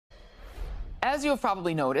As you have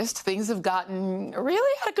probably noticed, things have gotten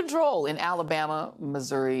really out of control in Alabama,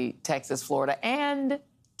 Missouri, Texas, Florida, and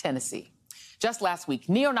Tennessee. Just last week,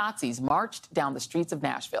 neo-Nazis marched down the streets of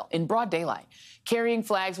Nashville in broad daylight, carrying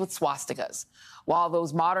flags with swastikas. While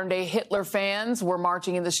those modern-day Hitler fans were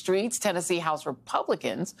marching in the streets, Tennessee House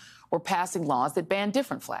Republicans were passing laws that banned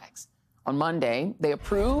different flags. On Monday, they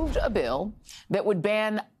approved a bill that would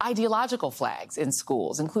ban ideological flags in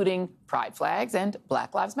schools, including pride flags and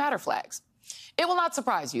Black Lives Matter flags. It will not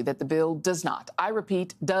surprise you that the bill does not, I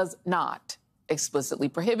repeat, does not explicitly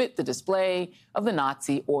prohibit the display of the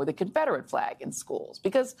Nazi or the Confederate flag in schools,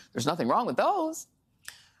 because there's nothing wrong with those.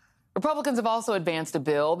 Republicans have also advanced a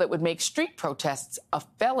bill that would make street protests a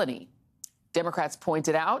felony. Democrats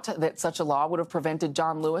pointed out that such a law would have prevented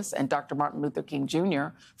John Lewis and Dr. Martin Luther King Jr.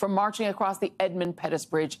 from marching across the Edmund Pettus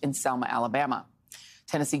Bridge in Selma, Alabama.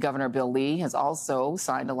 Tennessee Governor Bill Lee has also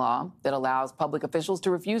signed a law that allows public officials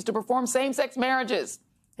to refuse to perform same-sex marriages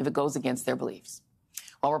if it goes against their beliefs.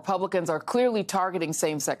 While Republicans are clearly targeting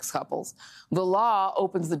same-sex couples, the law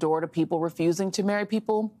opens the door to people refusing to marry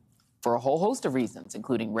people for a whole host of reasons,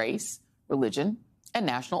 including race, religion, and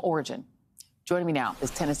national origin. Joining me now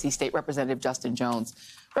is Tennessee State Representative Justin Jones.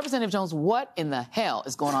 Representative Jones, what in the hell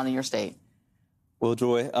is going on in your state? Well,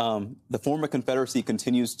 Joy, the former Confederacy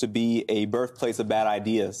continues to be a birthplace of bad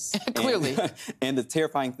ideas. Clearly. And the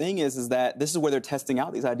terrifying thing is that this is where they're testing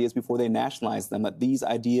out these ideas before they nationalize them, that these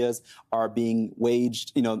ideas are being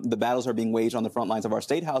waged, the battles are being waged on the front lines of our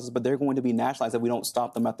state houses, but they're going to be nationalized if we don't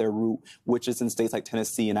stop them at their root, which is in states like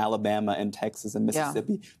Tennessee and Alabama and Texas and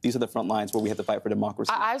Mississippi. Yeah. These are the front lines where we have to fight for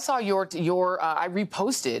democracy. I saw I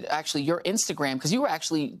reposted, actually, your Instagram, because you were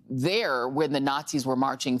actually there when the Nazis were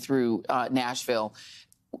marching through Nashville.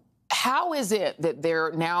 How is it that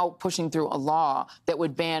they're now pushing through a law that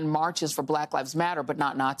would ban marches for Black Lives Matter, but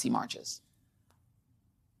not Nazi marches?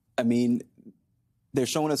 I mean, they're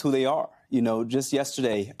showing us who they are. Just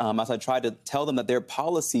yesterday, as I tried to tell them that their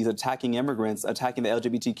policies attacking immigrants, attacking the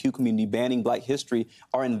LGBTQ community, banning Black history,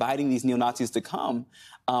 are inviting these neo-Nazis to come.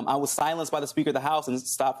 I was silenced by the Speaker of the House and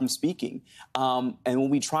stopped from speaking. And when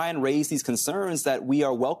we try and raise these concerns that we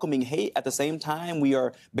are welcoming hate, at the same time we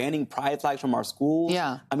are banning pride flags from our schools.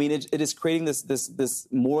 Yeah. I mean, it is creating this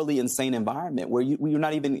morally insane environment where you're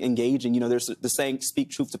not even engaging. There's the saying, speak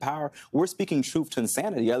truth to power. We're speaking truth to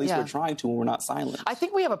insanity. At least we're trying to when we're not silent. I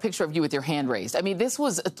think we have a picture of you with your hand raised. I mean, this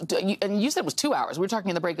was, and you said it was 2 hours. We were talking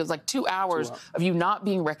in the break. It was like 2 hours of you not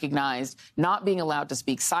being recognized, not being allowed to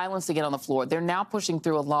speak, silenced to get on the floor. They're now pushing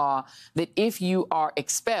through a law that if you are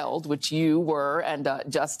expelled, which you were, and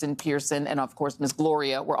Justin Pearson and, of course, Ms.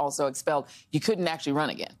 Gloria were also expelled, you couldn't actually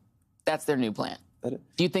run again. That's their new plan. Do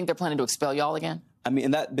you think they're planning to expel y'all again? I mean,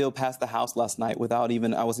 and that bill passed the House last night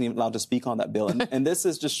I wasn't even allowed to speak on that bill. And this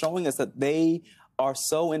is just showing us that they are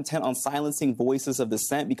so intent on silencing voices of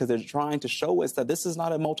dissent because they're trying to show us that this is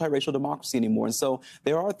not a multiracial democracy anymore. And so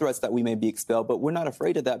there are threats that we may be expelled, but we're not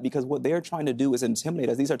afraid of that because what they're trying to do is intimidate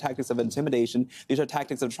us. These are tactics of intimidation. These are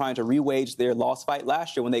tactics of trying to re-wage their lost fight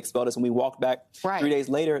last year when they expelled us and we walked back 3 days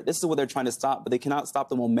later. This is what they're trying to stop, but they cannot stop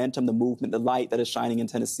the momentum, the movement, the light that is shining in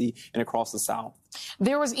Tennessee and across the South.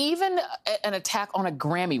 There was even an attack on a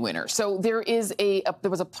Grammy winner. So there was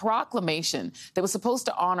a proclamation that was supposed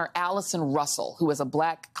to honor Allison Russell, who is a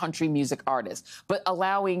Black country music artist, but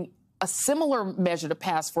allowing a similar measure to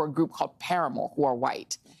pass for a group called Paramore, who are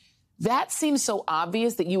white. That seems so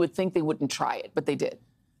obvious that you would think they wouldn't try it, but they did.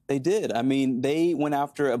 They did. I mean, they went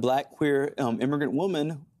after a Black queer immigrant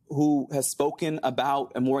woman who has spoken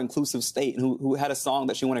about a more inclusive state, and who had a song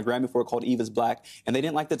that she won a Grammy for called Eve is Black, and they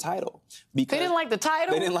didn't like the title. They didn't like the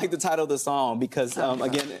title? They didn't like the title of the song because,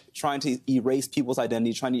 again, trying to erase people's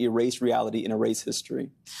identity, trying to erase reality and erase history.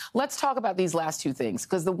 Let's talk about these last two things,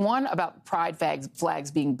 because the one about pride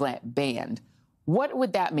flags being banned, what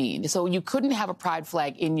would that mean? So you couldn't have a pride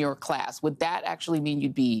flag in your class. Would that actually mean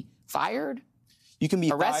you'd be fired? You can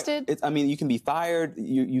be arrested. You can be fired.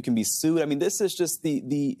 You can be sued. I mean, this is just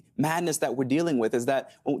the madness that we're dealing with. Is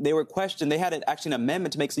that when they were questioned, they had actually an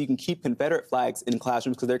amendment to make so you can keep Confederate flags in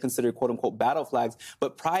classrooms because they're considered quote unquote battle flags.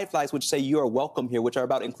 But pride flags, which say you are welcome here, which are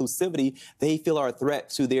about inclusivity, they feel are a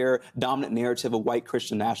threat to their dominant narrative of white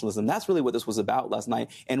Christian nationalism. That's really what this was about last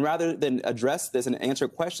night. And rather than address this and answer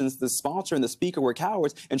questions, the sponsor and the speaker were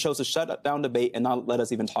cowards and chose to shut down debate and not let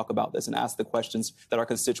us even talk about this and ask the questions that our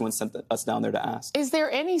constituents sent us down there to ask. Is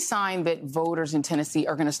there any sign that voters in Tennessee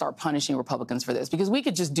are going to start punishing Republicans for this? Because we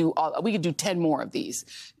could just do 10 more of these.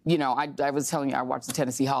 I was telling you, I watched the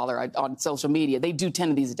Tennessee Holler on social media. They do 10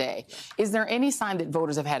 of these a day. Is there any sign that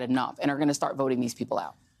voters have had enough and are going to start voting these people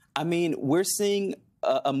out? I mean, we're seeing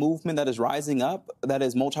a movement that is rising up, that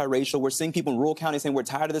is multiracial. We're seeing people in rural counties saying we're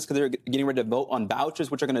tired of this because they're getting ready to vote on vouchers,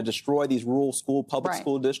 which are going to destroy these rural school, public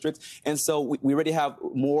school districts. And so we already have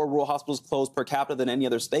more rural hospitals closed per capita than any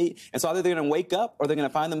other state. And so either they're going to wake up or they're going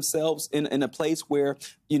to find themselves in a place where,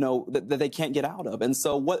 you know, that they can't get out of. And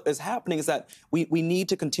so what is happening is that we need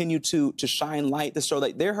to continue to shine light to show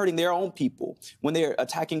that they're hurting their own people when they're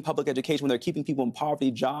attacking public education, when they're keeping people in poverty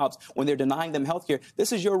jobs, when they're denying them health care.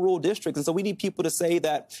 This is your rural district. And so we need people to say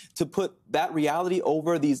that, to put that reality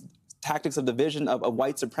over these tactics of division of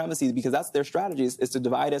white supremacy, because that's their strategy, is to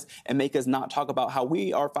divide us and make us not talk about how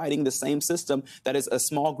we are fighting the same system that is a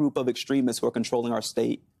small group of extremists who are controlling our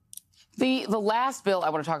state. The last bill I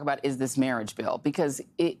want to talk about is this marriage bill, because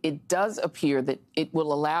it does appear that it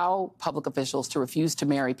will allow public officials to refuse to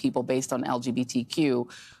marry people based on LGBTQ.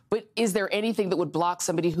 But is there anything that would block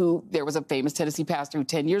somebody who, there was a famous Tennessee pastor who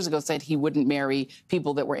 10 years ago said he wouldn't marry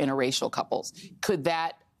people that were interracial couples? Could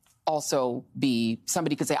that also be,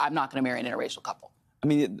 somebody could say, I'm not going to marry an interracial couple? I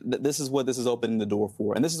mean, this is what this is opening the door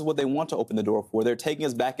for. And this is what they want to open the door for. They're taking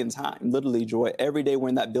us back in time. Literally, Joy, every day we're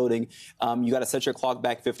in that building, you got to set your clock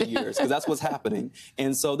back 50 years, because that's what's happening.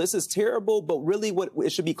 And so this is terrible, but really what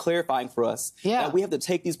it should be clarifying for us, that we have to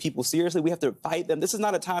take these people seriously. We have to fight them. This is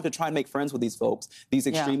not a time to try and make friends with these folks, these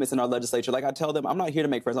extremists in our legislature. Like I tell them, I'm not here to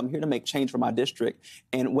make friends. I'm here to make change for my district.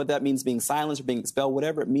 And what that means, being silenced or being expelled,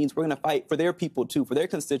 whatever it means, we're going to fight for their people, too, for their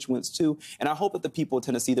constituents, too. And I hope that the people of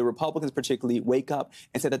Tennessee, the Republicans particularly, wake up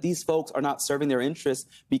and say that these folks are not serving their interests,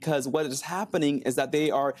 because what is happening is that they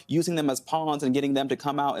are using them as pawns and getting them to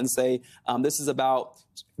come out and say, this is about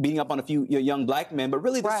beating up on a few young black men, but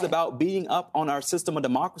really this is about beating up on our system of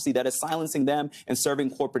democracy that is silencing them and serving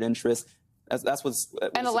corporate interests. That's what's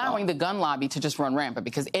and allowing the gun lobby to just run rampant,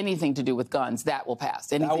 because anything to do with guns, that will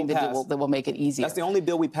pass. Anything that will make it easier. That's the only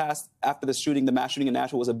bill we passed after the shooting, the mass shooting in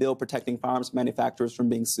Nashville, was a bill protecting firearms manufacturers from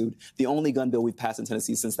being sued. The only gun bill we've passed in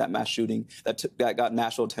Tennessee since that mass shooting that got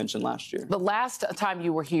national attention last year. The last time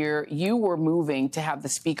you were here, you were moving to have the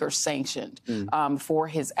speaker sanctioned for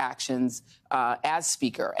his actions as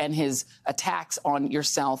speaker and his attacks on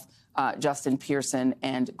yourself, Justin Pearson,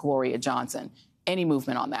 and Gloria Johnson. Any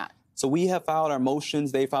movement on that? So we have filed our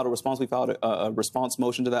motions. They filed a response. We filed a response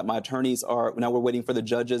motion to that. My attorneys are, now we're waiting for the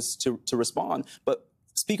judges to respond. But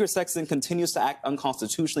Speaker Sexton continues to act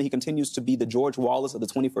unconstitutionally. He continues to be the George Wallace of the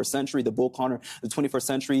 21st century, the Bull Connor of the 21st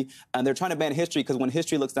century. And they're trying to ban history, because when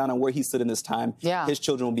history looks down on where he stood in this time, his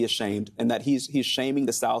children will be ashamed, and that he's shaming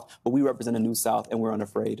the South. But we represent a new South, and we're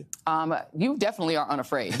unafraid. You definitely are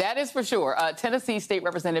unafraid. That is for sure. Tennessee State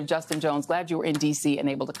Representative Justin Jones, glad you were in D.C. and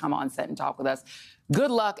able to come on set and talk with us.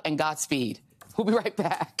 Good luck and Godspeed. We'll be right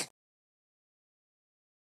back.